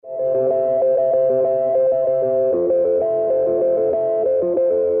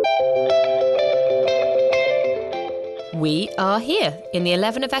We are here in the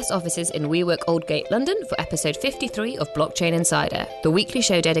 11FS offices in WeWork Aldgate, London for episode 53 of Blockchain Insider, the weekly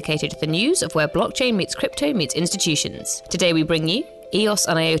show dedicated to the news of where blockchain meets crypto meets institutions. Today we bring you EOS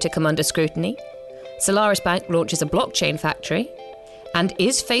and IOTA come under scrutiny, Solaris Bank launches a blockchain factory, and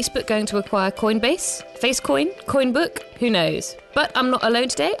is Facebook going to acquire Coinbase? Facecoin? Coinbook? Who knows? But I'm not alone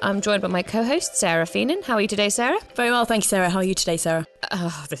today. I'm joined by my co-host, Sarah Feenan. How are you today, Sarah? Very well, thank you, Sarah. How are you today, Sarah?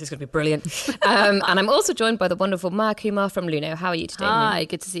 Oh, this is going to be brilliant. And I'm also joined by the wonderful Maya Kumar from Luno. How are you today? Hi,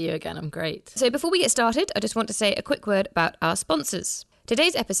 good to see you again. I'm great. So before we get started, I just want to say a quick word about our sponsors.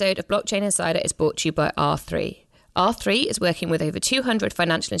 Today's episode of Blockchain Insider is brought to you by R3. R3 is working with over 200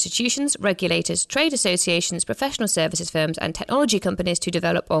 financial institutions, regulators, trade associations, professional services firms and technology companies to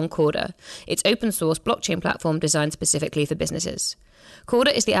develop on Corda, its open source blockchain platform designed specifically for businesses.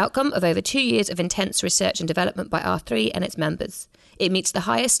 Corda is the outcome of over 2 years of intense research and development by R3 and its members. It meets the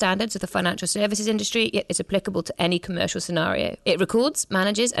highest standards of the financial services industry, yet is applicable to any commercial scenario. It records,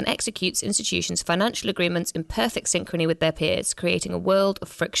 manages and executes institutions' financial agreements in perfect synchrony with their peers, creating a world of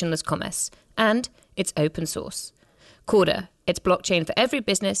frictionless commerce. And it's open source. Corda, it's blockchain for every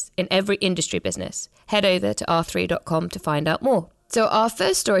business in every industry business. Head over to r3.com to find out more. So our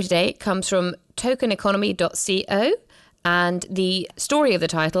first story today comes from tokeneconomy.co, and the story of the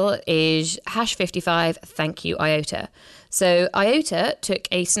title is #55 Thank You IOTA. So IOTA took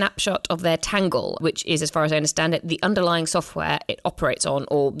a snapshot of their Tangle, which is, as far as I understand it, the underlying software it operates on,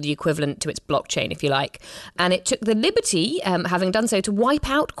 or the equivalent to its blockchain, if you like. And it took the liberty, having done so, to wipe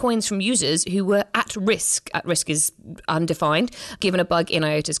out coins from users who were at risk. At risk is undefined, given a bug in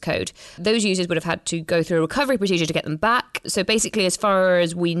IOTA's code. Those users would have had to go through a recovery procedure to get them back. So basically, as far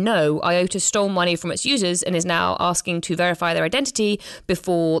as we know, IOTA stole money from its users and is now asking to verify their identity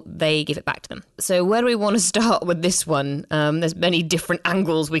before they give it back to them. So where do we want to start with this one? There's many different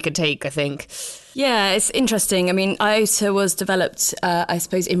angles we could take, I think. Yeah, it's interesting. I mean, IOTA was developed, I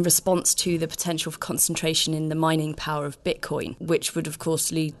suppose, in response to the potential for concentration in the mining power of Bitcoin, which would, of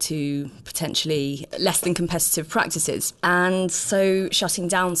course, lead to potentially less than competitive practices. And so shutting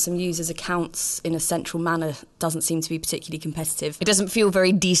down some users' accounts in a central manner doesn't seem to be particularly competitive. It doesn't feel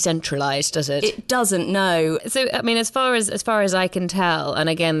very decentralized, does it? It doesn't, no. So, I mean, as far as I can tell, and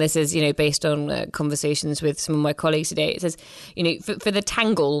again, this is, based on conversations with some of my colleagues today, it says, for the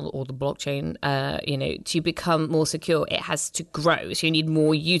Tangle or the blockchain, to become more secure, it has to grow. So you need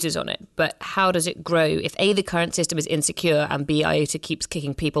more users on it. But how does it grow if A, the current system is insecure, and B, IOTA keeps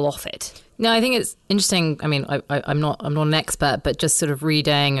kicking people off it? No, I think it's interesting. I mean, I'm not an expert, but just sort of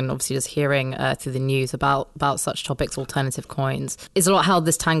reading and obviously just hearing through the news about such topics, alternative coins, is a lot how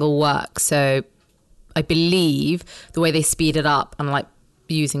this Tangle works. So I believe the way they speed it up, and like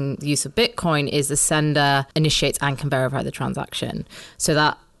using the use of Bitcoin, is the sender initiates and can verify the transaction. So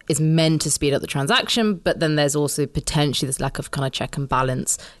that is meant to speed up the transaction, but then there's also potentially this lack of kind of check and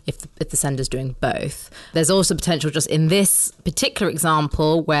balance if the sender's doing both. There's also potential just in this particular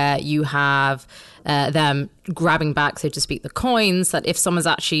example where you have them grabbing back, so to speak, the coins, that if someone's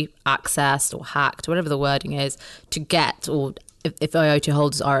actually accessed or hacked, or whatever the wording is, to get, or if IOTA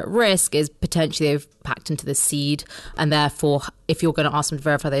holders are at risk, is potentially they've packed into the seed, and therefore if you're going to ask them to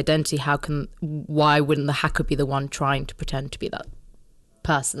verify their identity, why wouldn't the hacker be the one trying to pretend to be that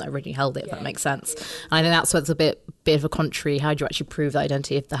person that originally held it, if that makes sense. And I think that's what's a bit of a contrary. How do you actually prove the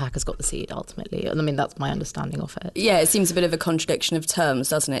identity if the hacker's got the seed ultimately? I mean, that's my understanding of it. Yeah, it seems a bit of a contradiction of terms,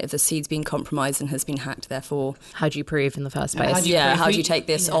 doesn't it? If the seed's been compromised and has been hacked, therefore, how do you prove in the first place? How do you take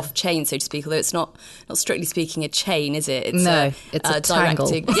this off chain, so to speak? Although it's not strictly speaking a chain, is it? It's a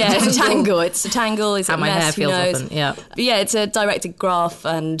tangle. Yeah, it's a tangle. It's a tangle. It's how a my mess, hair feels often. Yeah, but yeah, it's a directed graph,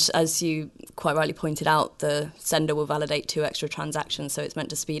 and as you quite rightly pointed out, the sender will validate 2 extra transactions, so it's meant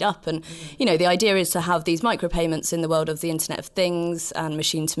to speed up. And, the idea is to have these micropayments in the world of the Internet of Things and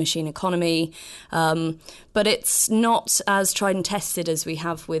machine-to-machine economy. But it's not as tried and tested as we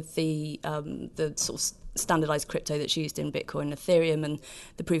have with the sort of standardized crypto that's used in Bitcoin and Ethereum, and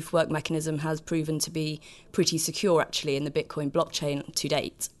the proof of work mechanism has proven to be pretty secure, actually, in the Bitcoin blockchain to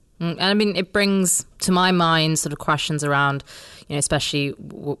date. And I mean, it brings to my mind sort of questions around, especially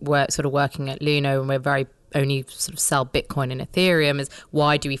sort of working at Luno, and we're very only sort of sell Bitcoin and Ethereum, is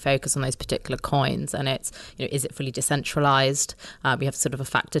why do we focus on those particular coins? And it's, is it fully decentralized? We have sort of a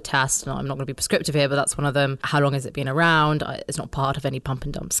factor test. And I'm not going to be prescriptive here, but that's one of them. How long has it been around? It's not part of any pump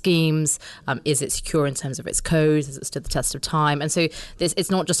and dump schemes. Is it secure in terms of its code? Has it stood the test of time? And so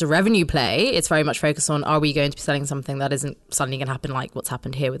it's not just a revenue play. It's very much focused on, are we going to be selling something that isn't suddenly going to happen like what's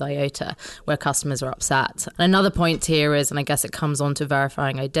happened here with IOTA, where customers are upset? And another point here is, and I guess it comes on to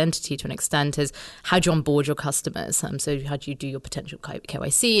verifying identity to an extent, is how do you onboard onboard your customers. So how do you do your potential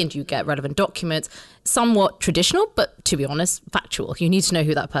KYC, and do you get relevant documents? Somewhat traditional, but to be honest, factual. You need to know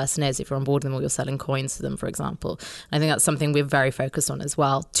who that person is if you're onboarding them or you're selling coins to them, for example. I think that's something we're very focused on as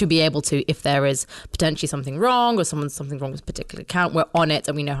well, to be able to, if there is potentially something wrong or something wrong with a particular account, we're on it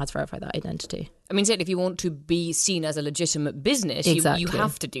and we know how to verify that identity. I mean, certainly if you want to be seen as a legitimate business, Exactly. you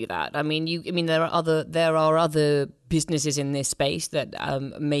have to do that. I mean, there are other businesses in this space that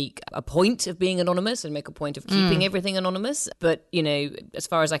make a point of being anonymous and make a point of keeping everything anonymous. But, as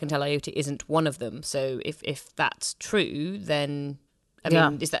far as I can tell, IOTA isn't one of them. So if that's true, then I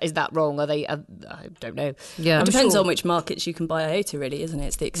mean, is that wrong? Are they? I don't know. Yeah, it depends on which markets you can buy IOTA, really, isn't it?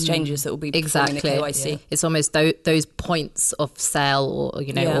 It's the exchanges that will be performing the KYC. Yeah. It's almost those points of sale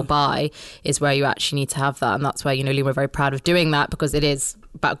or buy is where you actually need to have that, and that's where Lumen are very proud of doing that, because it is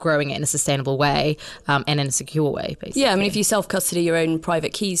about growing it in a sustainable way and in a secure way, basically. Yeah, I mean, if you self-custody your own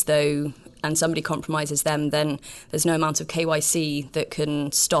private keys, though, and somebody compromises them, then there's no amount of KYC that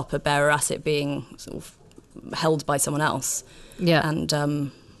can stop a bearer asset being sort of held by someone else. Yeah. And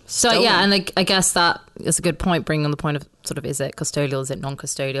and I guess that is a good point, bringing on the point of sort of, is it custodial, is it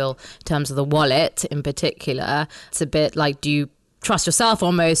non-custodial in terms of the wallet in particular. It's a bit like, do you trust yourself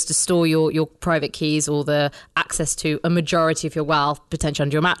almost to store your private keys or the access to a majority of your wealth potentially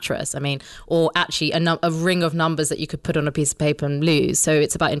under your mattress? I mean, or actually a ring of numbers that you could put on a piece of paper and lose. So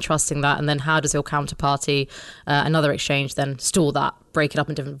it's about entrusting that, and then how does your counterparty, another exchange, then store that, break it up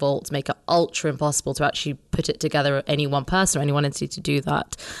in different vaults, make it ultra impossible to actually put it together, any one person or any one entity to do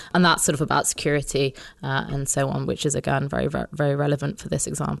that. And that's sort of about security and so on, which is, again, very, very, very relevant for this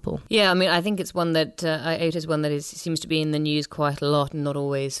example. Yeah, I mean, I think it's one that IOTA is one that seems to be in the news quite a lot, and not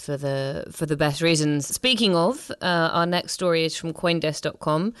always for the best reasons. Speaking of, our next story is from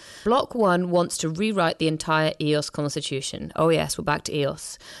Coindesk.com. Block One wants to rewrite the entire EOS constitution. Oh yes, we're back to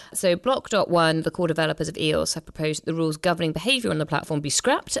EOS. So Block.one, the core developers of EOS, have proposed that the rules governing behaviour on the platform be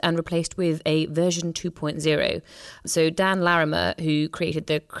scrapped and replaced with a version 2.0. So Dan Larimer, who created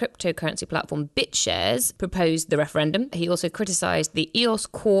the cryptocurrency platform BitShares, proposed the referendum. He also criticised the EOS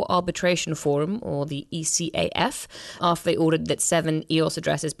Core Arbitration Forum, or the ECAF, after they ordered that 7 EOS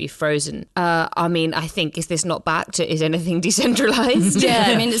addresses be frozen. I mean, I think, is this not back to, is anything decentralised? Yeah,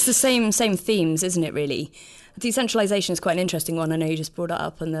 I mean, it's the same themes, isn't it, really? Decentralisation is quite an interesting one. I know you just brought it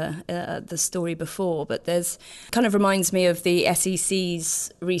up on the story before, but there's kind of reminds me of the SEC's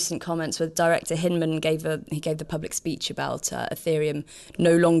recent comments where Director Hinman gave the public speech about Ethereum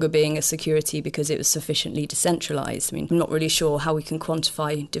no longer being a security because it was sufficiently decentralised. I mean, I'm not really sure how we can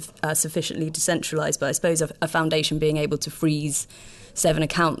quantify sufficiently decentralised, but I suppose a foundation being able to freeze 7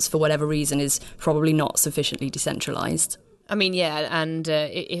 accounts for whatever reason is probably not sufficiently decentralised. I mean, yeah, and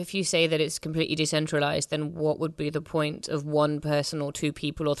if you say that it's completely decentralised, then what would be the point of one person or 2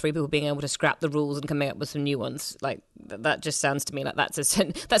 people or 3 people being able to scrap the rules and coming up with some new ones? Like, that just sounds to me like that's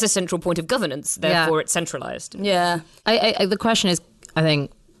a central point of governance, therefore it's centralised. Yeah. The question is, I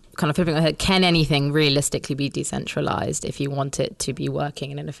think, kind of flipping my head, can anything realistically be decentralised if you want it to be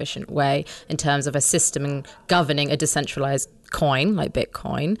working in an efficient way in terms of a system and governing a decentralised coin like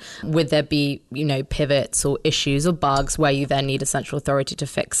Bitcoin? Would there be, pivots or issues or bugs where you then need a central authority to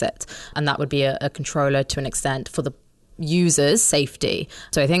fix it? And that would be a controller to an extent for the users' safety.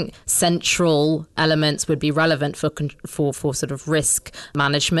 So I think central elements would be relevant for sort of risk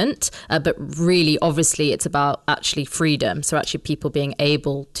management, but really, obviously, it's about actually freedom. So actually people being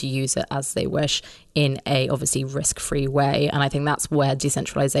able to use it as they wish in a obviously risk-free way. And I think that's where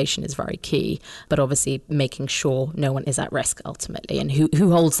decentralization is very key, but obviously making sure no one is at risk ultimately, and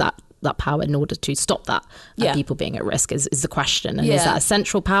who holds that power in order to stop that people being at risk is the question. And is that a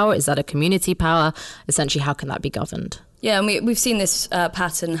central power? Is that a community power? Essentially, how can that be governed? Yeah, and we've seen this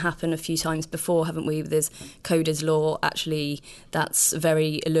pattern happen a few times before, haven't we? There's Coder's law. Actually, that's a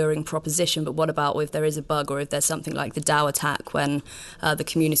very alluring proposition. But what about if there is a bug, or if there's something like the DAO attack, when the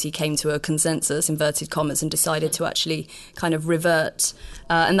community came to a consensus, inverted commas, and decided to actually kind of revert?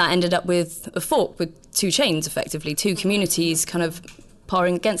 And that ended up with a fork with 2 chains, effectively, 2 communities kind of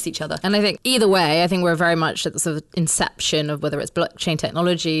parring against each other. And I think either way, I think we're very much at the sort of inception of whether it's blockchain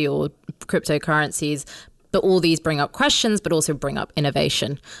technology or cryptocurrencies. But all these bring up questions, but also bring up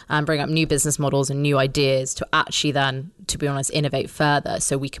innovation and bring up new business models and new ideas to actually then, to be honest, innovate further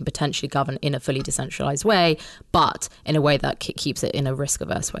so we can potentially govern in a fully decentralized way, but in a way that keeps it in a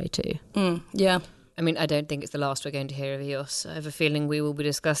risk-averse way too. Yeah. I mean, I don't think it's the last we're going to hear of EOS. I have a feeling we will be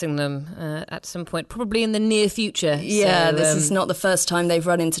discussing them at some point, probably in the near future. Yeah, so, this is not the first time they've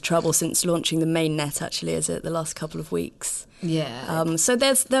run into trouble since launching the mainnet, actually, is it? The last couple of weeks. Yeah. So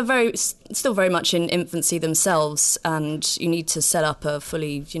they're still very much in infancy themselves, and you need to set up a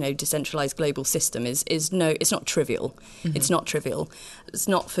fully, decentralized global system. It's not trivial. Mm-hmm. It's not trivial. Let's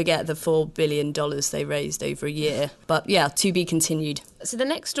not forget the $4 billion they raised over a year. But yeah, to be continued. So the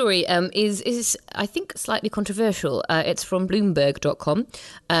next story is I think slightly controversial. It's from Bloomberg.com,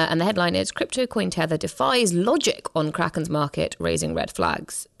 and the headline is "Crypto Coin Tether defies logic on Kraken's market, raising red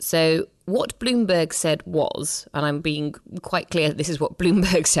flags." So what Bloomberg said was, and I'm being quite clear, this is what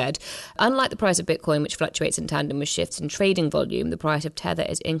Bloomberg said, unlike the price of Bitcoin, which fluctuates in tandem with shifts in trading volume, the price of Tether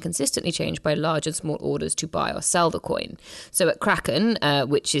is inconsistently changed by large and small orders to buy or sell the coin. So at Kraken,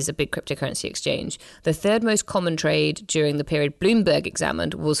 which is a big cryptocurrency exchange, the third most common trade during the period Bloomberg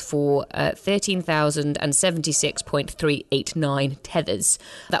examined was for 13,076.389 tethers.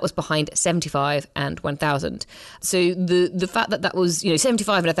 That was behind 75 and 1,000. So the fact that was,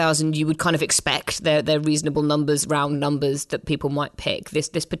 75 and 1,000, you would kind of expect they're reasonable numbers, round numbers that people might pick. This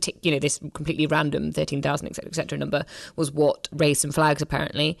particular, this completely random 13,000, etc. number was what raised some flags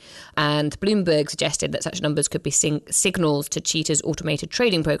apparently. And Bloomberg suggested that such numbers could be signals to cheaters' automated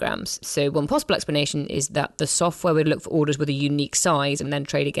trading programs. So one possible explanation is that the software would look for orders with a unique size and then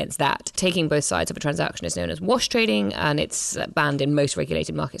trade against that. Taking both sides of a transaction is known as wash trading, and it's banned in most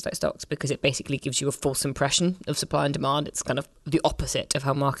regulated markets like stocks because it basically gives you a false impression of supply and demand. It's kind of the opposite of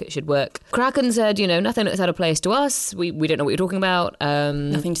how markets should work. Kraken said, nothing looks out of place to us. We don't know what you're talking about.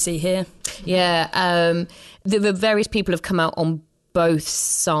 Nothing to see here. Yeah. The various people have come out on both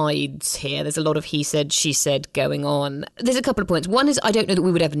sides here. There's a lot of he said, she said going on. There's a couple of points. One is I don't know that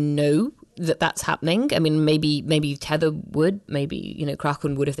we would ever know that that's happening. I mean, maybe Tether would, maybe,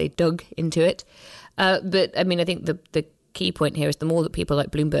 Kraken would if they dug into it. But I mean, I think the key point here is the more that people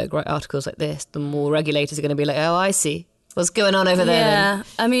like Bloomberg write articles like this, the more regulators are going to be like, oh, I see. What's going on over there? Yeah, then?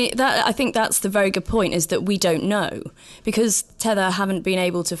 I mean, I think that's the very good point, is that we don't know, because Tether haven't been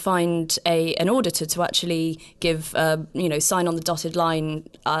able to find an auditor to actually give, sign on the dotted line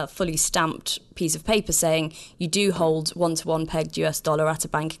a fully stamped piece of paper saying you do hold one-to-one pegged US dollar at a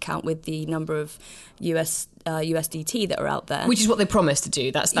bank account with the number of USDT that are out there. Which is what they promised to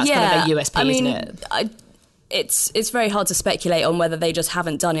do. That's kind of their USP, isn't it? It's very hard to speculate on whether they just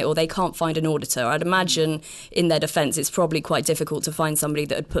haven't done it or they can't find an auditor. I'd imagine, in their defence, it's probably quite difficult to find somebody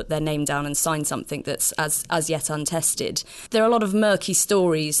that would put their name down and sign something that's as yet untested. There are a lot of murky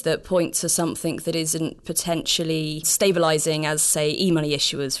stories that point to something that isn't potentially stabilising, as, say, e-money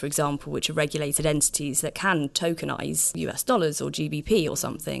issuers, for example, which are regulated entities that can tokenise US dollars or GBP or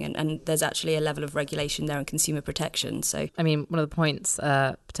something, and there's actually a level of regulation there and consumer protection. So, I mean, one of the points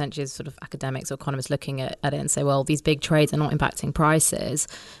potentially is sort of academics or economists looking at it and say, well, these big trades are not impacting prices,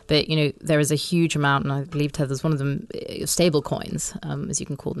 but there is a huge amount, and I believe Tether's one of them, stable coins, as you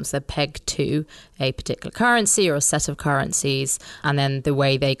can call them. So they're pegged to a particular currency or a set of currencies, and then the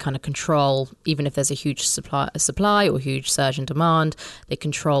way they kind of control, even if there's a huge supply or huge surge in demand, they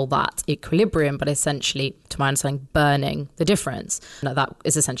control that equilibrium, but essentially, to my understanding, burning the difference. Now, that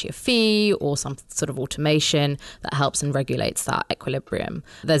is essentially a fee or some sort of automation that helps and regulates that equilibrium.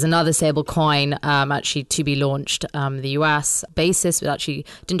 There's another stable coin actually to be launched the US basis, but actually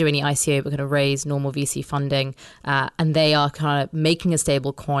didn't do any ICO, but kind of raised normal VC funding, and they are kind of making a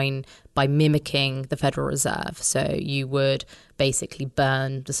stable coin by mimicking the Federal Reserve. So you would basically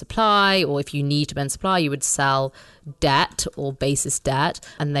burn the supply, or if you need to burn supply, you would sell debt or basis debt,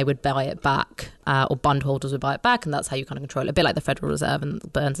 and they would buy it back, or bondholders would buy it back, and that's how you kind of control it, a bit like the Federal Reserve and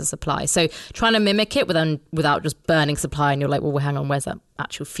burns the supply. So trying to mimic it without just burning supply, and you're like, well, hang on, where's that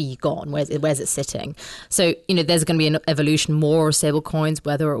actual fee gone? Where's it sitting? So, there's going to be an evolution more of stable coins,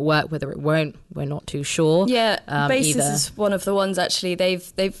 whether it will work, whether it won't, we're not too sure. Yeah, Basis is one of the ones, actually.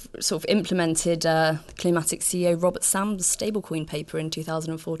 They've sort of implemented Climatic CEO Robert Sam's stablecoin paper in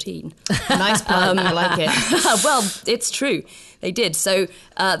 2014. Nice plan, I like it. Well, it's true. They did. So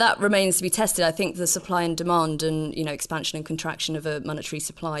that remains to be tested. I think the supply and demand and, expansion and contraction of a monetary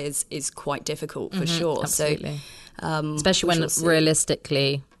supply is quite difficult for sure. Absolutely. So, especially when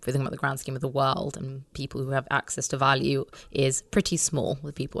realistically, if we think about the grand scheme of the world and people who have access to value is pretty small,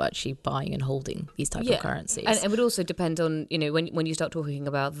 with people actually buying and holding these type of currencies. And it would also depend on, when you start talking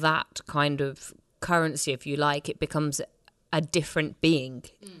about that kind of currency, if you like, it becomes a different being.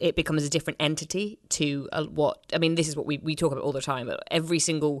 It becomes a different entity to this is what we talk about all the time. But every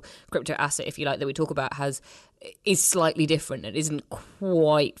single crypto asset, if you like, that we talk about is slightly different. It isn't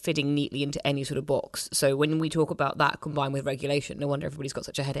quite fitting neatly into any sort of box. So when we talk about that combined with regulation, no wonder everybody's got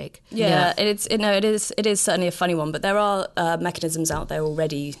such a headache. Yeah. It is certainly a funny one, but there are mechanisms out there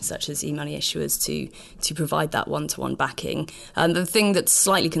already, such as e-money issuers, to provide that one-to-one backing. The thing that's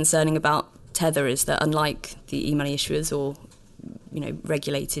slightly concerning about Tether is that, unlike the e-money issuers or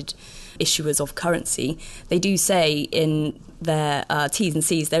regulated issuers of currency, they do say in their T's and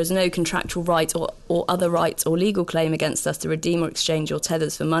C's, there is no contractual right or other right or legal claim against us to redeem or exchange your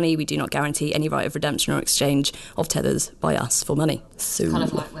tethers for money. We do not guarantee any right of redemption or exchange of tethers by us for money. So kind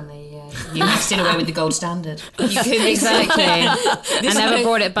of like when you mixed it away with the gold standard. Exactly. I never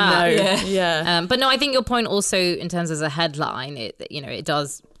brought it back. No. Yeah. But no, I think your point also, in terms of a headline, it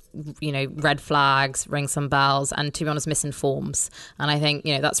does, red flags, ring some bells, and to be honest, misinforms. And I think,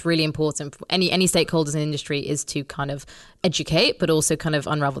 that's really important for any stakeholders in the industry, is to kind of educate, but also kind of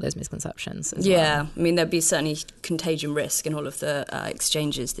unravel those misconceptions as well. I mean, there'd be certainly contagion risk in all of the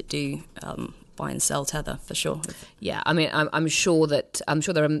exchanges that do buy and sell Tether, for sure. Yeah, I mean, I'm sure that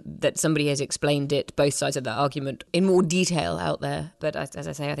somebody has explained it, both sides of that argument, in more detail out there. But as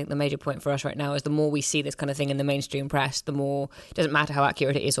I say, I think the major point for us right now is the more we see this kind of thing in the mainstream press, the more, it doesn't matter how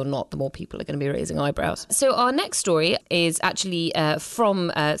accurate it is or not, the more people are going to be raising eyebrows. So our next story is actually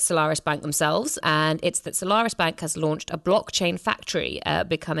from Solaris Bank themselves, and it's that Solaris Bank has launched a blockchain factory,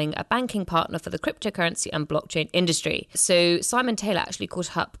 becoming a banking partner for the cryptocurrency and blockchain industry. So Simon Taylor actually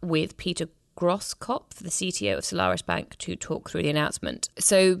caught up with Peter Grosskopf, the CTO of Solaris Bank, to talk through the announcement.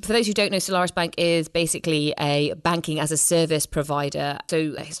 So for those who don't know, Solaris Bank is basically a banking as a service provider.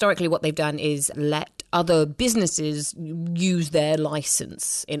 So historically what they've done is let other businesses use their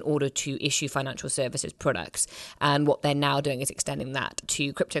license in order to issue financial services products. And what they're now doing is extending that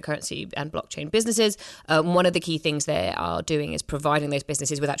to cryptocurrency and blockchain businesses. One of the key things they are doing is providing those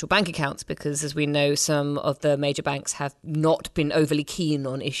businesses with actual bank accounts, because as we know, some of the major banks have not been overly keen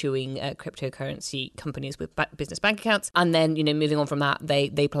on issuing cryptocurrency companies with business bank accounts. And then, moving on from that,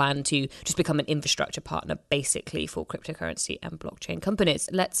 they plan to just become an infrastructure partner basically for cryptocurrency and blockchain companies.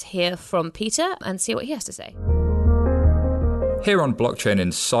 Let's hear from Peter and see what he has to say. Here on Blockchain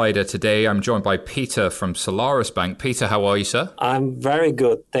Insider today, I'm joined by Peter from Solaris Bank. Peter, how are you, sir? I'm very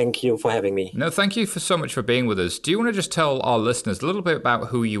good. Thank you for having me. No, thank you so much for being with us. Do you want to just tell our listeners a little bit about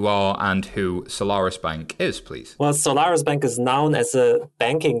who you are and who Solaris Bank is, please? Well, Solaris Bank is known as a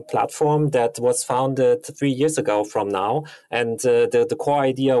banking platform that was founded 3 years ago from now. And the core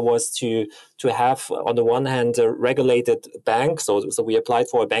idea was to have, on the one hand, a regulated bank. So we applied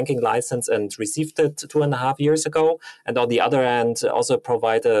for a banking license and received it 2.5 years ago. And on the other hand, also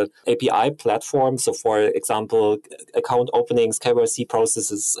provide a API platform. So for example, account openings, KYC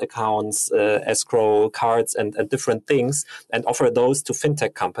processes, accounts, escrow, cards, and different things, and offer those to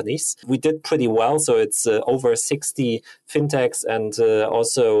fintech companies. We did pretty well. So it's over 60 fintechs and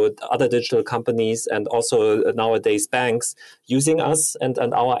also other digital companies, and also nowadays banks using us and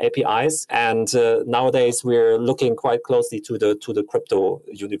our APIs. And nowadays we're looking quite closely to the crypto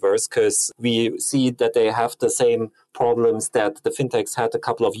universe, because we see that they have the same problems that the fintechs had a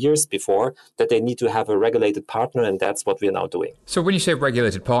couple of years before, that they need to have a regulated partner, and that's what we're now doing. So when you say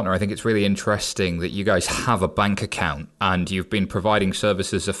regulated partner, I think it's really interesting that you guys have a bank account and you've been providing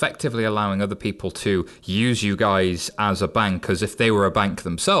services, effectively allowing other people to use you guys as a bank as if they were a bank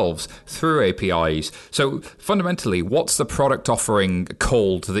themselves through APIs. So fundamentally, what's the product offering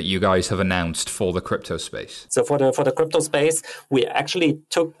called that you guys have announced for the crypto space? So for the crypto space, we actually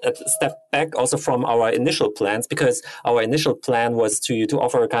took a step back also from our initial plans, because our initial plan was to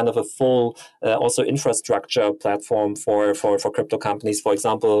offer kind of a full also infrastructure platform for crypto companies, for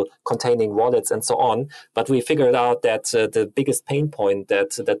example, containing wallets and so on. But we figured out that the biggest pain point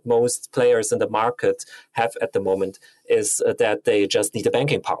that most players in the market have at the moment is that they just need a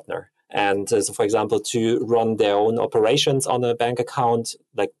banking partner. And so, for example, to run their own operations on a bank account,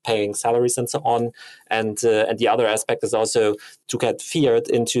 like paying salaries and so on. And the other aspect is also to get fiat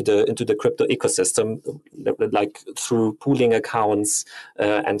into the crypto ecosystem, like through pooling accounts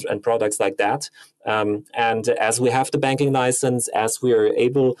and products like that. And as we have the banking license, as we are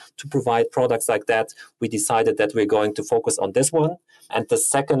able to provide products like that, we decided that we're going to focus on this one. And the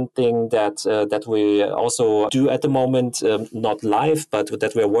second thing that we also do at the moment, not live, but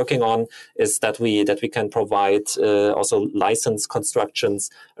that we're working on, is that we can provide also license constructions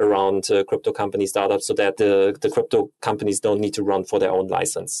around crypto company startups, so that the crypto companies don't need to run for their own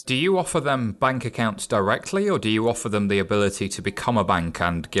license. Do you offer them bank accounts directly, or do you offer them the ability to become a bank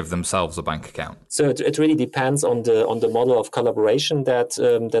and give themselves a bank account? So it really depends on the model of collaboration that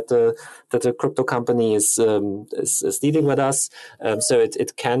the crypto company is dealing with us. So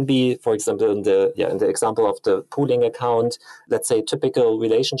it can be, for example, in the example of the pooling account, let's say typical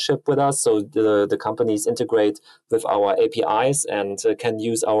relationship with us. So the companies integrate with our APIs and can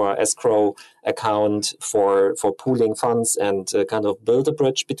use our escrow account for pooling funds and kind of build a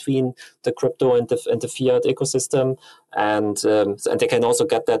bridge between the crypto and the fiat ecosystem. And they can also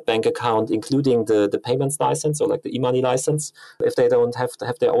get that bank account, including the payments license, or like the e-money license, if they don't have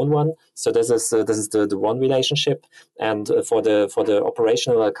their own one. So this is the one relationship. And for the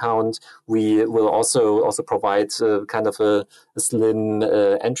operational account, we will also provide kind of a slim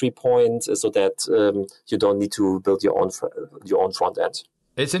entry point, so that you don't need to build your own front end.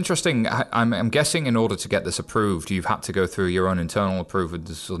 It's interesting. I'm guessing in order to get this approved, you've had to go through your own internal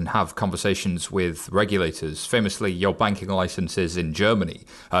approvals and have conversations with regulators. Famously, your banking license is in Germany.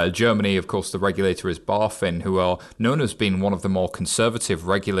 Germany, of course, the regulator is BaFin, who are known as being one of the more conservative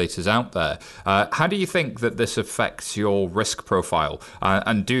regulators out there. How do you think that this affects your risk profile?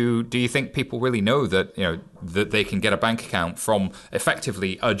 And do you think people really know that that they can get a bank account from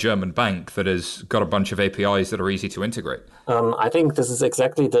effectively a German bank that has got a bunch of APIs that are easy to integrate? I think this is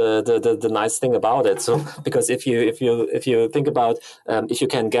exactly the nice thing about it. So because if you think about if you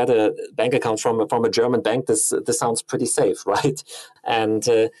can get a bank account from a German bank, this sounds pretty safe, right? And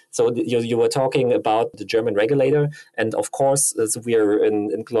so you were talking about the German regulator, and of course we are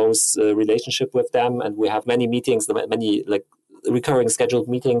in close relationship with them, and we have many meetings, many recurring scheduled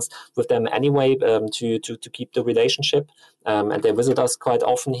meetings with them anyway, to keep the relationship, and they visit us quite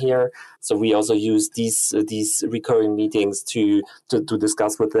often here. So we also use these recurring meetings to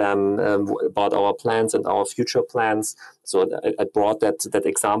discuss with them about our plans and our future plans. So I brought that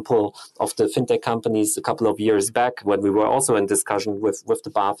example of the fintech companies a couple of years back when we were also in discussion with the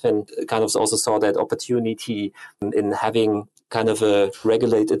BaFin. Kind of also saw that opportunity in having kind of a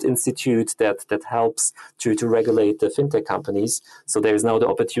regulated institute that helps to regulate the fintech companies. So there is now the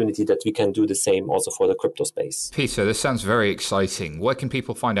opportunity that we can do the same also for the crypto space. Peter, this sounds very exciting. Where can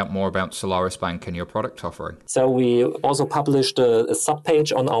people find out more about Solaris Bank and your product offering? So we also published a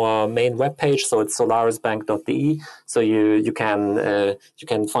subpage on our main webpage. So it's solarisbank.de. So you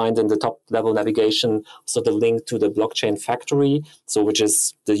can find in the top level navigation so the link to the blockchain factory. So which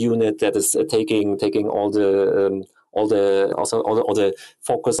is the unit that is taking all the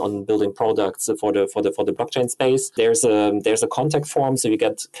focus on building products for the blockchain space. There's a contact form, so you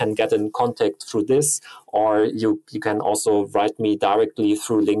can get in contact through this, or you can also write me directly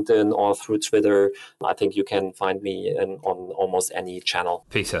through LinkedIn or through Twitter. I think you can find me on almost any channel.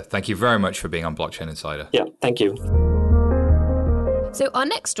 Peter, thank you very much for being on Blockchain Insider. Yeah, thank you. So our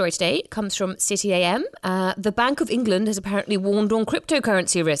next story today comes from City AM. The Bank of England has apparently warned on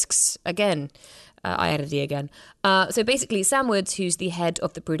cryptocurrency risks again. I added the again. So basically, Sam Woods, who's the head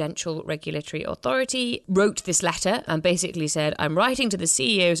of the Prudential Regulatory Authority, wrote this letter and basically said, I'm writing to the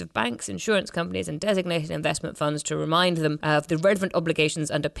CEOs of banks, insurance companies and designated investment funds to remind them of the relevant obligations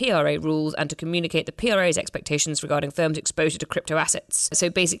under PRA rules and to communicate the PRA's expectations regarding firms' exposure to crypto assets.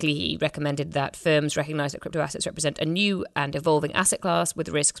 So basically, he recommended that firms recognise that crypto assets represent a new and evolving asset class with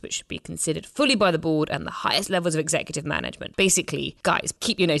risks which should be considered fully by the board and the highest levels of executive management. Basically, guys,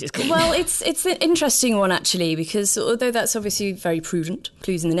 keep your noses clean. Well, it's an interesting one, actually, because although that's obviously very prudent,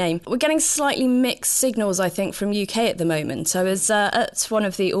 clues in the name, we're getting slightly mixed signals, I think, from UK at the moment. I was at one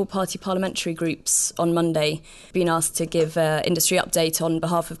of the all-party parliamentary groups on Monday, being asked to give industry update on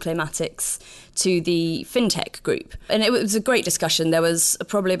behalf of Claymatics to the fintech group. And it was a great discussion. There was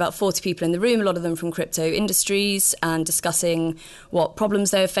probably about 40 people in the room, a lot of them from crypto industries, and discussing what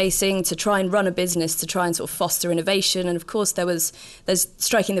problems they were facing to try and run a business, to try and sort of foster innovation. And of course, there's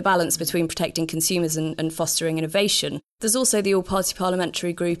striking the balance between protecting consumers and fostering innovation. There's also the all-party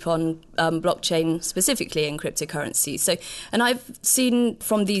parliamentary group on blockchain specifically in cryptocurrency. And I've seen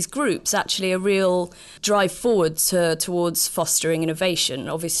from these groups actually a real drive forward towards fostering innovation.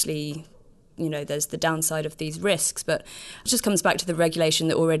 Obviously, there's the downside of these risks, but it just comes back to the regulation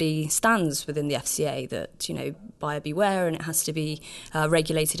that already stands within the FCA, that, buyer beware, and it has to be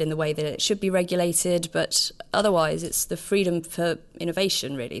regulated in the way that it should be regulated. But otherwise, it's the freedom for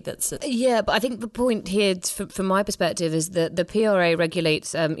innovation, really. Yeah, but I think the point here, from my perspective, is that the PRA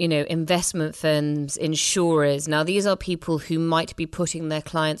regulates, investment firms, insurers. Now, these are people who might be putting their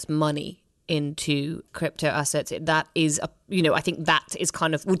clients' money into crypto assets. That is I think that is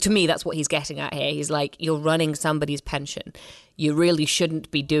kind of, well, to me, that's what he's getting at here. He's like, you're running somebody's pension. You really shouldn't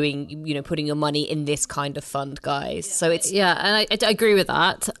be doing, putting your money in this kind of fund, guys. So it's... Yeah, and I agree with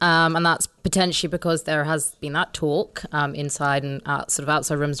that. And that's potentially because there has been that talk inside and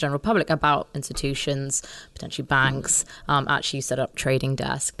outside rooms, general public, about institutions, potentially banks, actually set up trading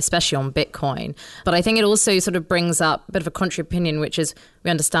desks, especially on Bitcoin. But I think it also sort of brings up a bit of a contrary opinion, which is we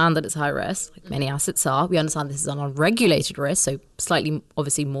understand that it's high risk, like many assets are. We understand this is an unregulated risk, so slightly,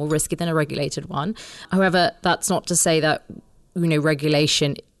 obviously, more risky than a regulated one. However, that's not to say that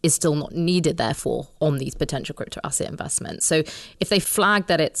regulation is still not needed, therefore, on these potential crypto asset investments. So if they flag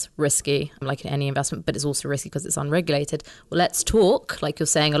that it's risky, like in any investment, but it's also risky because it's unregulated, well, let's talk. Like you're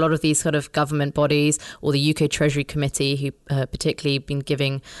saying, a lot of these sort of government bodies or the UK Treasury Committee, who particularly been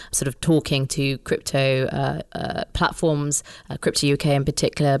giving sort of talking to crypto platforms, Crypto UK in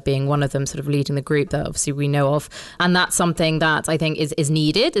particular being one of them, sort of leading the group that obviously we know of. And that's something that I think is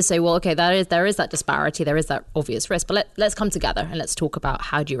needed, to say, well, okay, there is that disparity, there is that obvious risk, but let's come together and let's talk about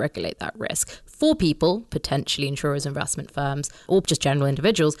how do you regulate that risk for people, potentially insurers, investment firms, or just general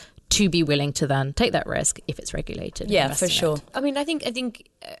individuals, to be willing to then take that risk if it's regulated. Yeah, for sure. I mean, I think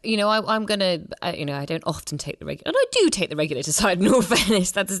I'm going to, I don't often take the regulator, and I do take the regulator side, in all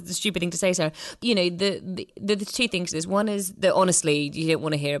fairness. That's the stupid thing to say, Sarah. The two things is, one is that, honestly, you don't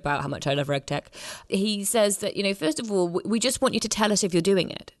want to hear about how much I love RegTech. He says that, first of all, we just want you to tell us if you're doing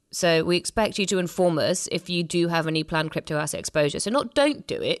it. So we expect you to inform us if you do have any planned crypto asset exposure. So not don't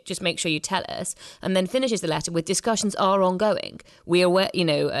do it, just make sure you tell us. And then finishes the letter with discussions are ongoing. We are aware,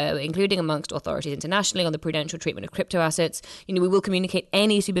 including amongst authorities internationally on the prudential treatment of crypto assets. We will communicate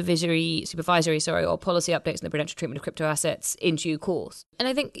any supervisory or policy updates on the prudential treatment of crypto assets in due course. And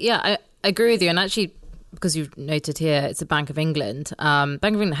I think, I agree with you. And actually, because you've noted here, it's the Bank of England. Bank of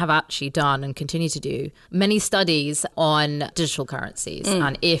England have actually done and continue to do many studies on digital currencies.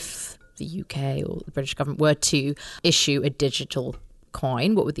 And if the UK or the British government were to issue a digital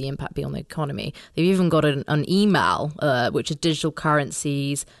coin, what would the impact be on the economy? They've even got an email, which is digital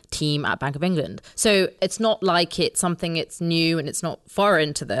currencies team at Bank of England. So it's not like it's something it's new and it's not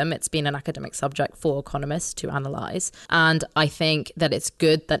foreign to them. It's been an academic subject for economists to analyse. And I think that it's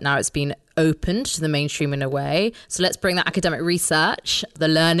good that now it's been opened to the mainstream in a way. So let's bring that academic research, the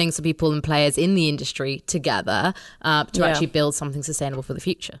learnings of people and players in the industry together to actually build something sustainable for the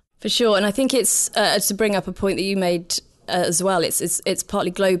future. For sure. And I think it's to bring up a point that you made as well, it's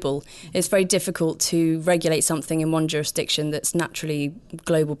partly global. It's very difficult to regulate something in one jurisdiction that's naturally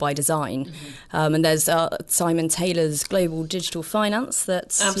global by design. And there's Simon Taylor's Global Digital Finance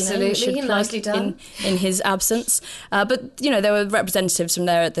that's absolutely nicely done in his absence. But there were representatives from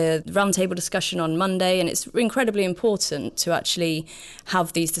there at the roundtable discussion on Monday, and it's incredibly important to actually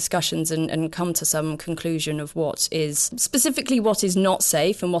have these discussions and come to some conclusion of what is not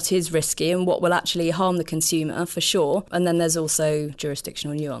safe and what is risky and what will actually harm the consumer, for sure. And then there's also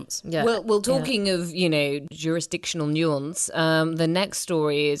jurisdictional nuance. Yeah. Well, talking of, jurisdictional nuance, the next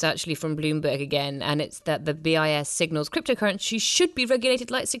story is actually from Bloomberg again, and it's that the BIS signals cryptocurrency should be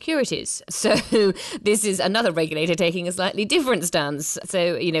regulated like securities. So this is another regulator taking a slightly different stance.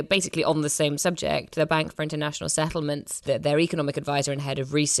 So, basically on the same subject, the Bank for International Settlements, their economic advisor and head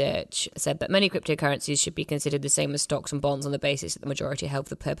of research, said that many cryptocurrencies should be considered the same as stocks and bonds on the basis that the majority are held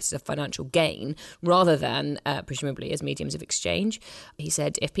for the purposes of financial gain, rather than, presumably, as mediums of exchange. He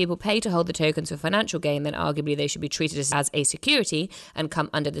said, if people pay to hold the tokens for financial gain, then arguably they should be treated as a security and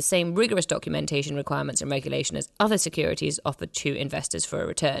come under the same rigorous documentation requirements and regulation as other securities offered to investors for a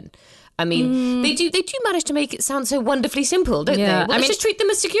return. I mean, they do manage to make it sound so wonderfully simple, don't they? Well, let's just treat them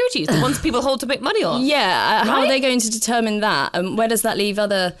as securities, the ones people hold to make money on. Yeah, how are they going to determine that? Where does that leave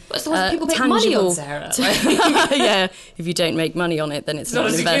other the ones people make money on, Sarah? Yeah, if you don't make money on it, then it's not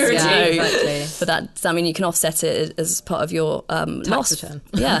an security. investment. Yeah, exactly. But you can offset it as part of your tax loss return.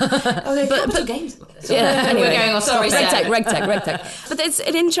 Yeah. But gains. Yeah, anyway. We're going off topic. RegTech. But there's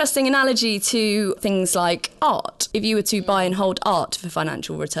an interesting analogy to things like art. If you were to buy and hold art for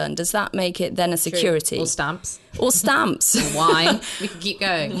financial return, does that make it then a security? Or stamps. Or stamps. Wine. We can keep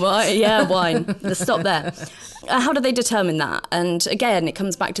going. Wine. Let's stop there. How do they determine that? And again, it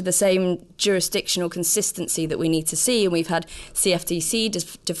comes back to the same jurisdictional consistency that we need to see. And we've had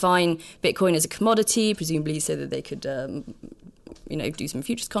CFTC define Bitcoin as a commodity, presumably so that they could do some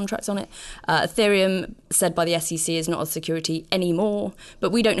futures contracts on it. Ethereum, said by the SEC, is not a security anymore.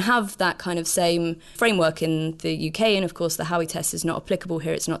 But we don't have that kind of same framework in the UK. And of course, the Howey test is not applicable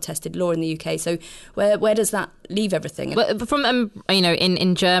here. It's not tested law in the UK. So where does that leave everything? But from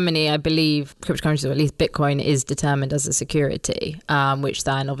in Germany, I believe cryptocurrencies, or at least Bitcoin, is determined as a security, which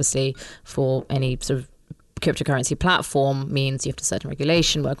then obviously for any sort of cryptocurrency platform means you have to certain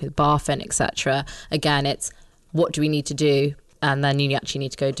regulation, work with BaFin, etc. Again, it's what do we need to do? And then you actually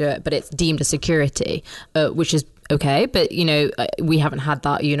need to go do it. But it's deemed a security, which is okay. But, we haven't had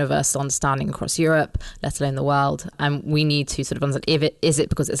that universal understanding across Europe, let alone the world. And we need to sort of understand, is it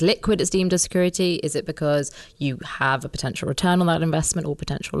because it's liquid, it's deemed a security? Is it because you have a potential return on that investment or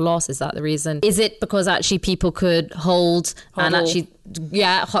potential loss? Is that the reason? Is it because actually people could hodl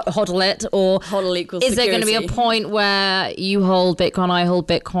it? Or hodl equals is security. there going to be a point where you hold Bitcoin, I hold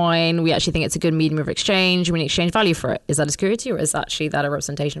Bitcoin, we actually think it's a good medium of exchange, we need exchange value for it? Is that a security, or is actually that a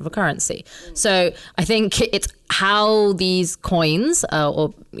representation of a currency? So I think it's how these coins,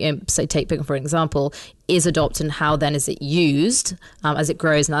 say take Bitcoin for an example, is adopted, and how then is it used as it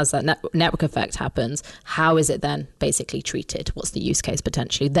grows and as that network effect happens. How is it then basically treated? What's the use case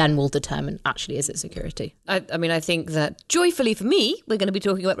potentially? Then we'll determine actually is it security. I think that joyfully for me, we're going to be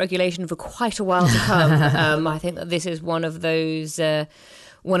talking about regulation for quite a while to come. I think that this is one of those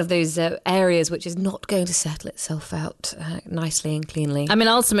areas which is not going to settle itself out nicely and cleanly. I mean,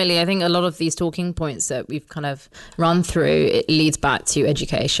 ultimately, I think a lot of these talking points that we've kind of run through, it leads back to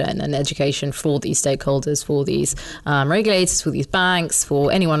education, and education for these stakeholders, for these regulators, for these banks,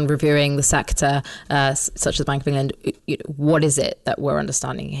 for anyone reviewing the sector, such as Bank of England. What is it that we're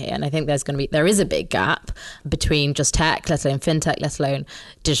understanding here? And I think there is a big gap between just tech, let alone fintech, let alone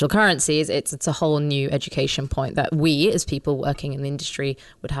digital currencies. It's a whole new education point that we, as people working in the industry,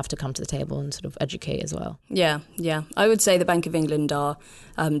 would have to come to the table and sort of educate as well. Yeah. I would say the Bank of England are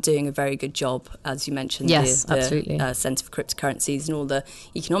doing a very good job, as you mentioned. Yes, the absolutely. Centre for Cryptocurrencies and all the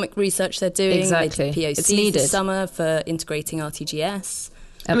economic research they're doing. Exactly. They did POCs this summer for integrating RTGS.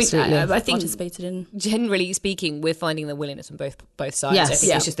 Absolutely. I think participated in. Generally speaking, we're finding the willingness on both sides. Yes. I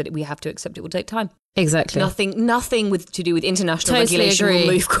think it's just that we have to accept it will take time. Exactly. Nothing to do with international Totally regulation agree.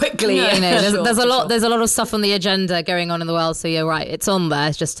 will move quickly. No, there's a lot of stuff on the agenda going on in the world. So you're right, it's on there.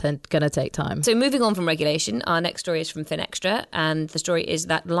 It's just going to take time. So moving on from regulation, our next story is from FinExtra, and the story is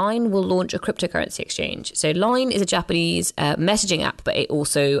that Line will launch a cryptocurrency exchange. So Line is a Japanese messaging app, but it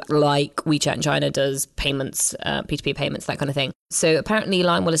also, like WeChat in China, does payments, P2P payments, that kind of thing. So apparently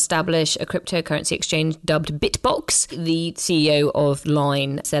Line will establish a cryptocurrency exchange dubbed Bitbox. The CEO of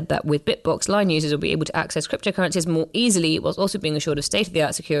Line said that with Bitbox, Line users will be able to access cryptocurrencies more easily, whilst also being assured of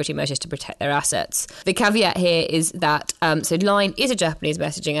state-of-the-art security measures to protect their assets. The caveat here is that so Line is a Japanese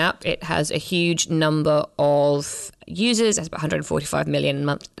messaging app. It has a huge number of users. It has about 145 million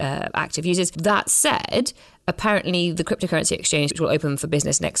active users. That said, apparently the cryptocurrency exchange, which will open for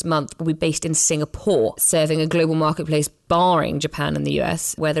business next month, will be based in Singapore, serving a global marketplace barring Japan and the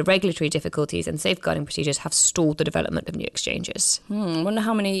US, where the regulatory difficulties and safeguarding procedures have stalled the development of new exchanges. I wonder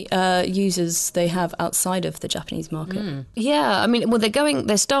how many users they have outside of the Japanese market. Yeah, I mean, well,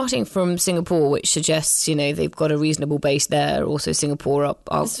 they're starting from Singapore, which suggests, they've got a reasonable base there. Also, Singapore are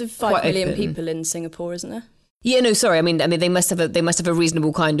There's 5 million people in Singapore, isn't there? Yeah, no, sorry. I mean, they must have a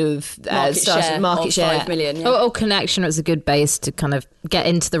reasonable kind of market share. 5 million. Yeah. Or connection. It's a good base to kind of get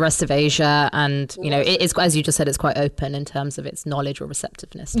into the rest of Asia, and it's, as you just said, it's quite open in terms of its knowledge or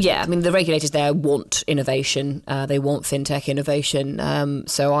receptiveness. Yeah, I mean, the regulators there want innovation. They want fintech innovation.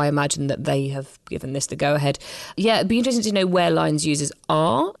 So I imagine that they have given this the go ahead. Yeah, it'd be interesting to know where Line's users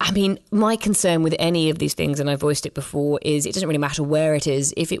are. I mean, my concern with any of these things, and I voiced it before, is it doesn't really matter where it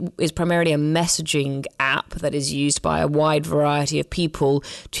is. If it is primarily a messaging app that is used by a wide variety of people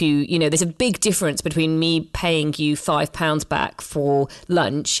to, there's a big difference between me paying you £5 back for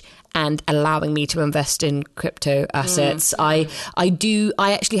lunch and allowing me to invest in crypto assets. I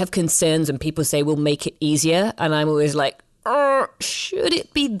actually have concerns when people say we'll make it easier, and I'm always like, should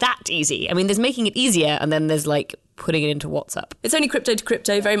it be that easy? I mean, there's making it easier, and then there's like putting it into WhatsApp. It's only crypto to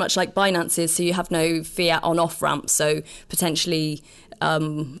crypto, very much like Binance is, so you have no fiat on-off ramp, so potentially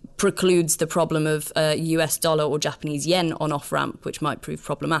precludes the problem of US dollar or Japanese yen on-off ramp, which might prove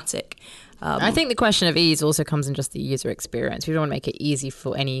problematic. I think the question of ease also comes in just the user experience. We don't want to make it easy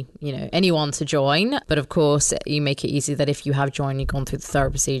for anyone to join, but of course you make it easy that if you have joined, you've gone through the thorough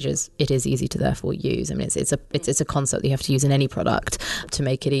procedures, it is easy to therefore use. I mean, it's a concept that you have to use in any product to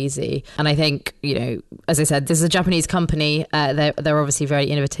make it easy. And I think, as I said, this is a Japanese company. They're obviously very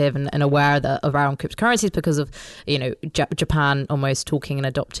innovative and aware around cryptocurrencies because of Japan almost talking and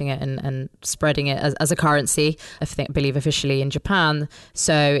adopting it and spreading it as a currency, I believe officially in Japan.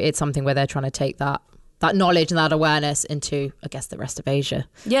 So it's something where they're trying to take that knowledge and that awareness into, I guess, the rest of Asia.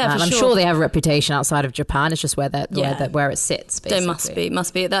 Yeah, and I'm sure they have a reputation outside of Japan. It's just where it sits, basically. There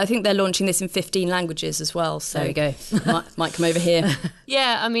must be. I think they're launching this in 15 languages as well. So there we go. might come over here.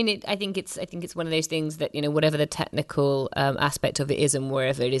 Yeah, I mean, I think it's one of those things that, whatever the technical aspect of it is and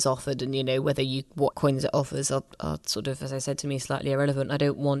wherever it is offered, and whether what coins it offers are sort of, as I said, to me, slightly irrelevant. I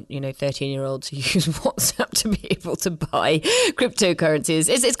don't want 13-year-olds to use WhatsApp to be able to buy cryptocurrencies.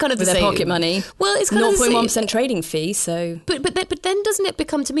 It's kind of with the their same. Pocket money. Well, it's kind of 0.1% trading fee. So, but then doesn't it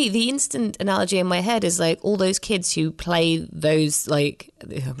become, to me, the instant analogy in my head is like all those kids who play those, like, I'm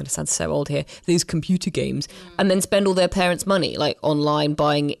going to sound so old here, these computer games, and then spend all their parents' money like online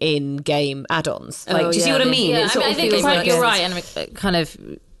buying in-game add-ons. Like, do you see what I mean? Yeah, I think you're right, and kind of.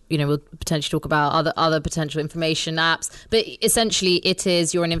 We'll potentially talk about other potential information apps, but essentially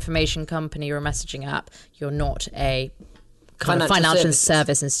you're an information company, you're a messaging app, you're not a kind of financial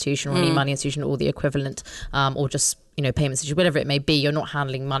service institution or any money institution or the equivalent, or just payment institution, whatever it may be. You're not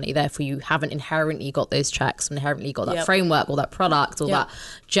handling money, therefore you haven't inherently got those checks, inherently got that framework or that product or that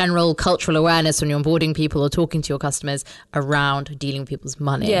general cultural awareness when you're onboarding people or talking to your customers around dealing with people's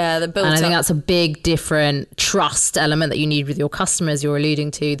money. And I think that's a big different trust element that you need with your customers you're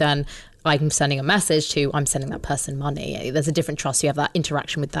alluding to than I'm sending a message to, I'm sending that person money. There's a different trust. You have that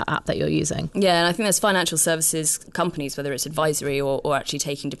interaction with that app that you're using. Yeah, and I think there's financial services companies, whether it's advisory or actually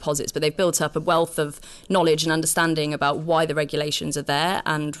taking deposits, but they've built up a wealth of knowledge and understanding about why the regulations are there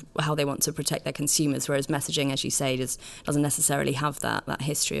and how they want to protect their consumers, whereas messaging, as you say, doesn't necessarily have that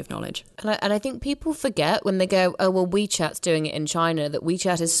history of knowledge. And I think people forget when they go, oh, well, WeChat's doing it in China, that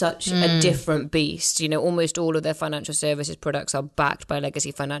WeChat is such a different beast. Almost all of their financial services products are backed by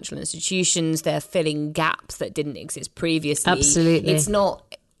legacy financial institutions. They're filling gaps that didn't exist previously. Absolutely. It's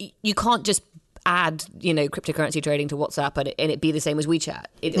not, you can't just add, cryptocurrency trading to WhatsApp and it be the same as WeChat.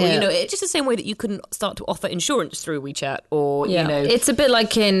 It's just the same way that you couldn't start to offer insurance through WeChat or, It's a bit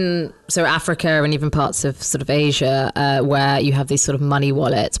like in Africa and even parts of sort of Asia where you have these sort of money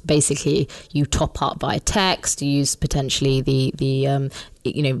wallets. Basically, you top up via text, you use potentially the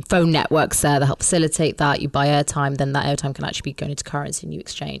phone networks there that help facilitate that. You buy airtime, then that airtime can actually be going into currency and you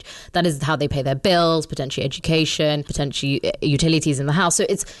exchange. That is how they pay their bills, potentially education, potentially utilities in the house. So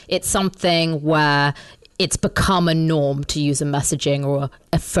it's something where it's become a norm to use a messaging or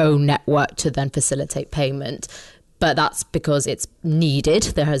a phone network to then facilitate payment. But that's because it's needed.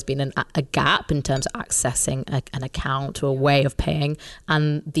 There has been a gap in terms of accessing an account or a way of paying,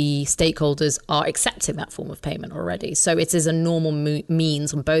 and the stakeholders are accepting that form of payment already. So it is a normal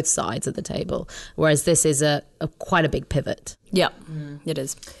means on both sides of the table, whereas this is a quite a big pivot. Yeah, it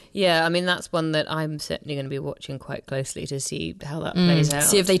is. Yeah, I mean, that's one that I'm certainly going to be watching quite closely to see how that plays out.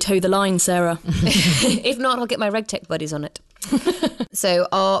 See if they toe the line, Sarah. If not, I'll get my RegTech buddies on it. So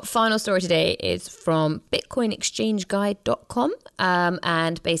our final story today is from bitcoinexchangeguide.com,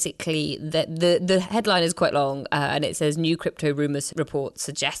 and basically the headline is quite long, and it says new crypto rumors report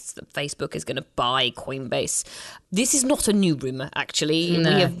suggests that Facebook is going to buy Coinbase. This is not a new rumor, actually.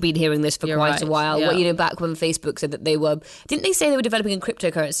 No. We have been hearing this for quite a while. Yeah. Well, back when Facebook said that didn't they say they were developing a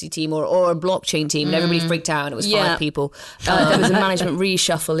cryptocurrency team or a blockchain team, and everybody freaked out and it was 5 people. There was a management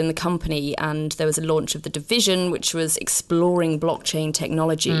reshuffle in the company, and there was a launch of the division which was exploring blockchain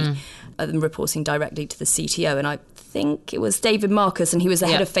technology and reporting directly to the CTO. And I think it was David Marcus, and he was the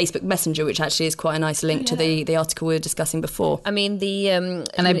head of Facebook Messenger, which actually is quite a nice link to the article we were discussing before. I mean,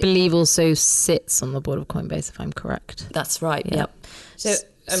 and I believe also sits on the board of Coinbase, if I'm correct. That's right. Yep.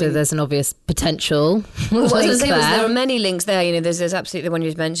 So there's an obvious potential. What I was going to say was there are many links there. There's absolutely the one you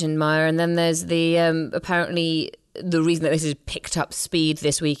just mentioned, Maya, and then there's the apparently the reason that this has picked up speed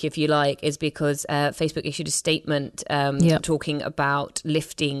this week, if you like, is because Facebook issued a statement talking about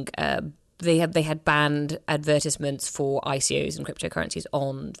lifting. They had banned advertisements for ICOs and cryptocurrencies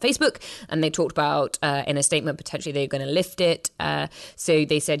on Facebook, and they talked about in a statement potentially they're going to lift it. So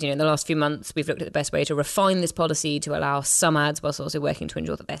they said, in the last few months we've looked at the best way to refine this policy to allow some ads whilst also working to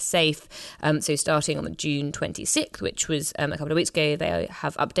ensure that they're safe. So starting on June 26th, which was a couple of weeks ago, they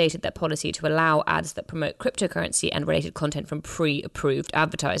have updated their policy to allow ads that promote cryptocurrency and related content from pre-approved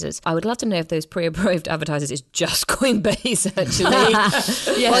advertisers. I would love to know if those pre-approved advertisers is just Coinbase,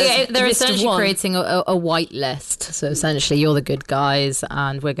 actually. Well, they're essentially essentially creating a white list. So essentially, you're the good guys,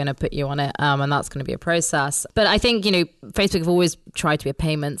 and we're going to put you on it, and that's going to be a process. But I think, Facebook have always tried to be a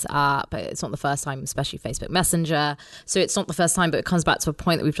payments app. It's not the first time, especially Facebook Messenger. So it's not the first time, but it comes back to a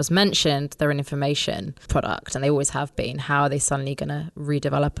point that we've just mentioned. They're an information product, and they always have been. How are they suddenly going to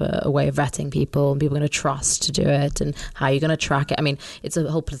redevelop a way of vetting people, and people are going to trust to do it, and how are you going to track it? I mean, it's a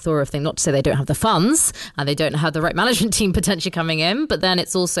whole plethora of things. Not to say they don't have the funds and they don't have the right management team potentially coming in, but then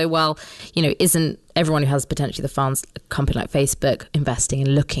it's also, isn't everyone who has potentially the funds, a company like Facebook, investing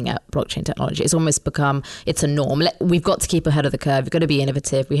and looking at blockchain technology? It's almost become, it's a norm. We've got to keep ahead of the curve. We've got to be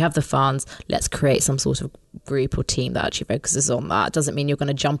innovative. We have the funds. Let's create some sort of group or team that actually focuses on that. Doesn't mean you're going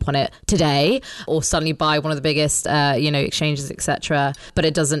to jump on it today or suddenly buy one of the biggest, exchanges, etc. But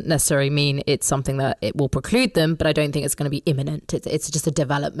it doesn't necessarily mean it's something that it will preclude them. But I don't think it's going to be imminent. It's just a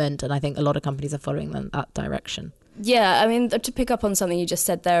development. And I think a lot of companies are following that direction. Yeah, I mean, to pick up on something you just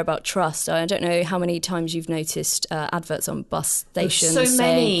said there about trust, I don't know how many times you've noticed adverts on bus stations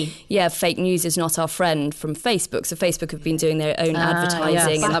saying, fake news is not our friend from Facebook. So Facebook have been doing their own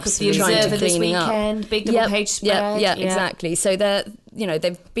advertising and trying to clean up. Big double page spread. Yeah, exactly. So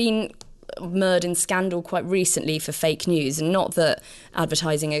they've been mired in scandal quite recently for fake news, and not that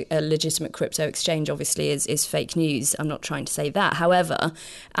advertising a legitimate crypto exchange obviously is fake news. I'm not trying to say that. However,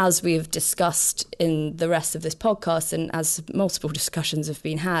 as we've discussed in the rest of this podcast, and as multiple discussions have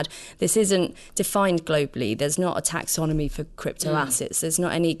been had, this isn't defined globally. There's not a taxonomy for crypto assets. There's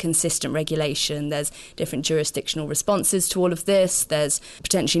not any consistent regulation. There's different jurisdictional responses to all of this. There's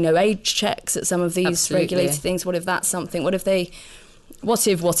potentially no age checks at some of these regulated things. What if that's something? What if they... What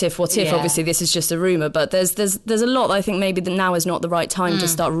if? Yeah. Obviously, this is just a rumour, but there's a lot that I think maybe now is not the right time to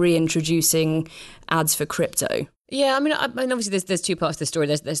start reintroducing ads for crypto. Yeah, I mean, obviously there's two parts to the story.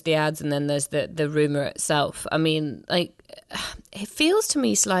 There's the ads, and then there's the rumour itself. I mean, it feels to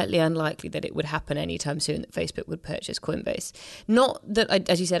me slightly unlikely that it would happen anytime soon that Facebook would purchase Coinbase. Not that,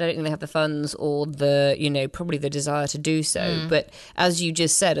 as you said, I don't think they have the funds or probably the desire to do so. But as you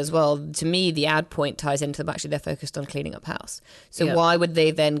just said as well, to me, the ad point ties into them. Actually, they're focused on cleaning up house. So why would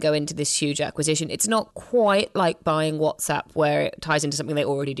they then go into this huge acquisition? It's not quite like buying WhatsApp, where it ties into something they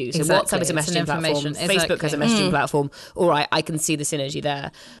already do. So exactly. WhatsApp is a messaging platform. Facebook has a messaging platform. All right, I can see the synergy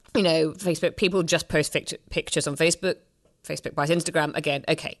there. Facebook, people just post pictures on Facebook. Facebook buys Instagram. Again,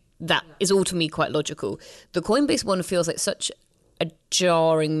 okay, that is all to me quite logical. The Coinbase one feels like such a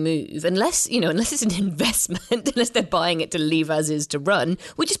jarring move, unless it's an investment, unless they're buying it to leave as is to run,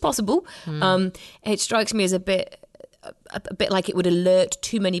 which is possible. It strikes me as a bit like it would alert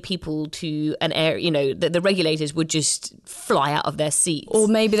too many people to an area, the regulators would just fly out of their seats. Or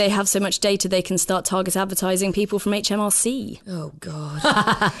maybe they have so much data they can start target advertising people from HMRC. Oh, God.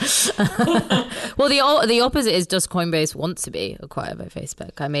 Well, the opposite is, does Coinbase want to be acquired by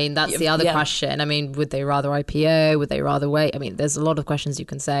Facebook? I mean, that's the other question. I mean, would they rather IPO? Would they rather wait? I mean, there's a lot of questions you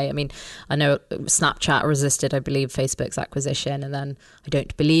can say. I mean, I know Snapchat resisted, I believe, Facebook's acquisition, and then I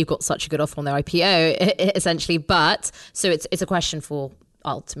don't believe got such a good offer on their IPO, essentially. But so it's a question for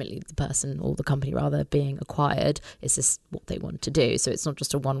ultimately the person, or the company rather, being acquired. Is this what they want to do? So it's not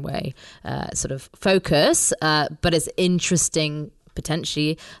just a one-way sort of focus, but it's interesting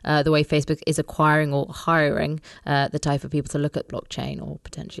potentially the way Facebook is acquiring or hiring the type of people to look at blockchain or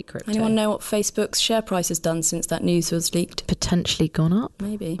potentially crypto. Anyone know what Facebook's share price has done since that news was leaked? Potentially gone up,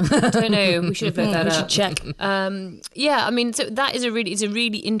 maybe. I don't know. We should have looked that up. We should check. I mean, so that is it's a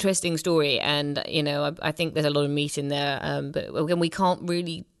really interesting story, and I think there's a lot of meat in there. But again, we can't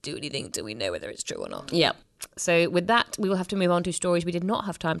really do anything until we know whether it's true or not. Yeah. So with that, we will have to move on to stories we did not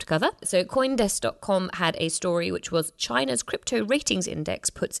have time to cover. So CoinDesk.com had a story which was China's crypto ratings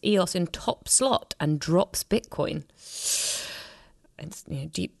index puts EOS in top slot and drops Bitcoin. It's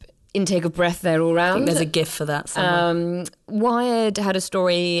deep intake of breath there all round. I think there's a GIF for that somewhere. Wired had a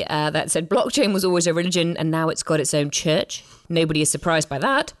story that said blockchain was always a religion and now it's got its own church. Nobody is surprised by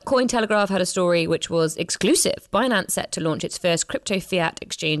that. Cointelegraph had a story which was exclusive. Binance set to launch its first crypto fiat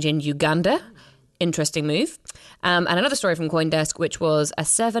exchange in Uganda. Interesting move. And another story from CoinDesk, which was a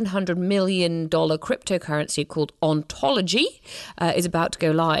 $700 million cryptocurrency called Ontology is about to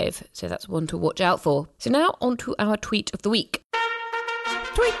go live. So that's one to watch out for. So now on to our tweet of the week.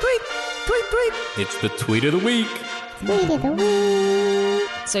 Tweet, tweet, tweet, tweet. It's the tweet of the week.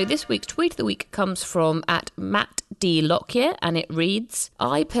 So this week's tweet of the week comes from @Matt D. Lockyer, and it reads,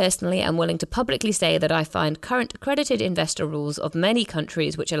 I personally am willing to publicly say that I find current accredited investor rules of many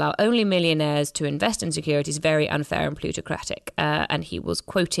countries which allow only millionaires to invest in securities very unfair and plutocratic. And he was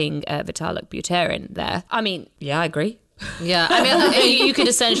quoting Vitalik Buterin there. I mean, yeah, I agree. Yeah, I mean, you could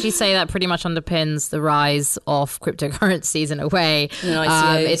essentially say that pretty much underpins the rise of cryptocurrencies in a way.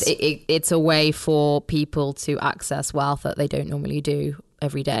 It's a way for people to access wealth that they don't normally do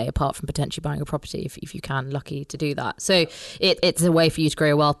every day, apart from potentially buying a property if you can, lucky to do that. So it's a way for you to grow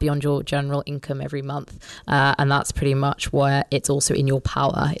your wealth beyond your general income every month, and that's pretty much where it's also in your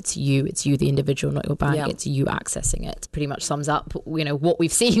power. It's you the individual, not your bank. Yeah. It's you accessing it. Pretty much sums up what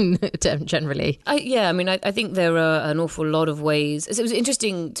we've seen generally. I think there are an awful lot of ways. So it was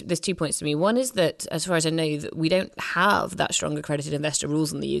interesting. There's 2 points to me. One is that, as far as I know, that we don't have that strong accredited investor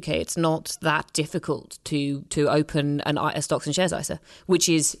rules in the UK. It's not that difficult to open a stocks and shares ISA, which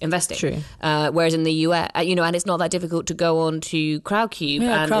is investing. True. Whereas in the US, and it's not that difficult to go on to Crowdcube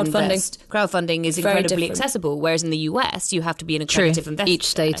and crowdfunding. Invest. Crowdfunding is incredibly accessible. Whereas in the US, you have to be an accredited investor. Each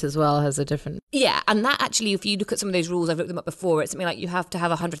state as well has a different. Yeah, and that actually, if you look at some of those rules, I've looked them up before. It's something like you have to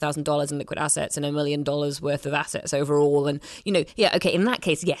have $100,000 in liquid assets and $1 million worth of assets overall. And in that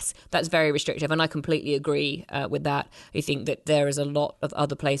case, yes, that's very restrictive, and I completely agree with that. I think that there is a lot of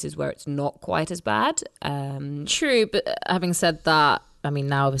other places where it's not quite as bad. True, but having said that, I mean,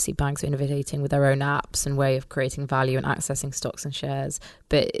 now obviously banks are innovating with their own apps and way of creating value and accessing stocks and shares,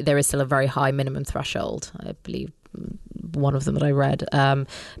 but there is still a very high minimum threshold. I believe one of them that I read, I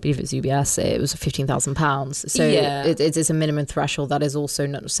believe it was UBS, it was £15,000. So it's a minimum threshold that is also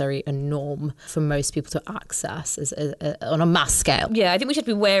not necessarily a norm for most people to access on a mass scale. Yeah, I think we should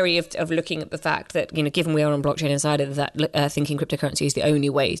be wary of looking at the fact that, given we are on Blockchain Insider, that thinking cryptocurrency is the only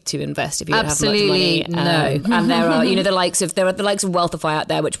way to invest if you don't have much money. No. And there are, the likes of Wealthify out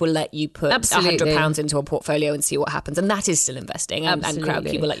there, which will let you put £100 into a portfolio and see what happens. And that is still investing. And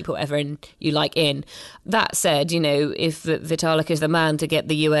Crowdcube will let you put whatever you like in. That said, if Vitalik is the man to get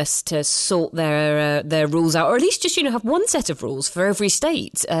the US to sort their rules out, or at least just have one set of rules for every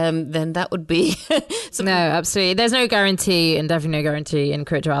state, then that would be no, absolutely. There's no guarantee, and definitely no guarantee in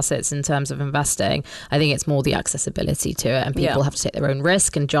crypto assets in terms of investing. I think it's more the accessibility to it, and people have to take their own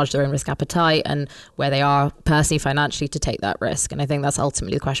risk and judge their own risk appetite and where they are personally financially to take that risk. And I think that's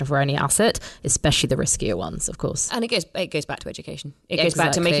ultimately the question for any asset, especially the riskier ones, of course. And it goes back to education. It goes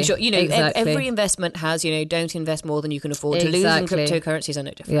back to making sure every investment has don't invest more than you can afford to lose, and cryptocurrencies are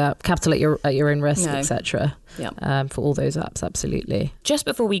no different. Yeah, capital at your own risk, etc. For all those apps, absolutely. Just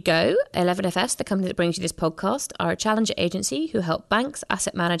before we go, 11FS, the company that brings you this podcast, are a challenger agency who help banks,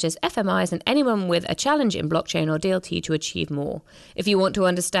 asset managers, FMIs, and anyone with a challenge in blockchain or DLT to achieve more. If you want to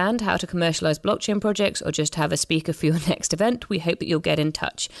understand how to commercialize blockchain projects or just have a speaker for your next event, we hope that you'll get in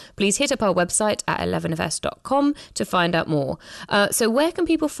touch. Please hit up our website at 11fs.com to find out more. So where can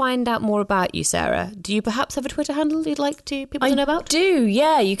people find out more about you, Sarah? Do you perhaps have a Twitter handle you'd like people to know about? I do,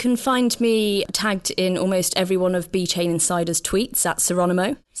 yeah. You can find me tagged in almost every one of BChain Insider's tweets at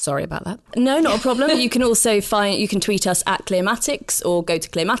Seronimo. Sorry about that. No, not a problem. You can also tweet us at Clearmatics, or go to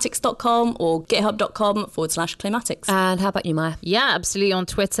clearmatics.com or github.com/Clearmatics. And how about you, Maya? Yeah, absolutely. On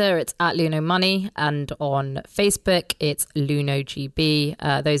Twitter, it's at LunoMoney, and on Facebook, it's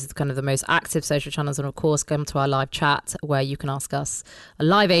LunoGB. Those are kind of the most active social channels. And of course, come to our live chat where you can ask us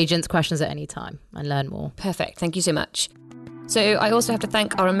live agents questions at any time and learn more. Perfect. Thank you so much. So I also have to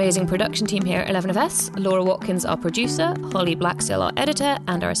thank our amazing production team here at 11FS, Laura Watkins, our producer, Holly Blackstill, our editor,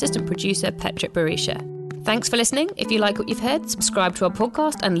 and our assistant producer, Petra Barisha. Thanks for listening. If you like what you've heard, subscribe to our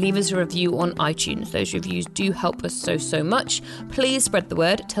podcast and leave us a review on iTunes. Those reviews do help us so much. Please spread the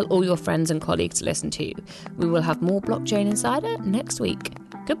word. Tell all your friends and colleagues to listen to you. We will have more Blockchain Insider next week.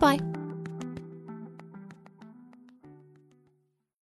 Goodbye.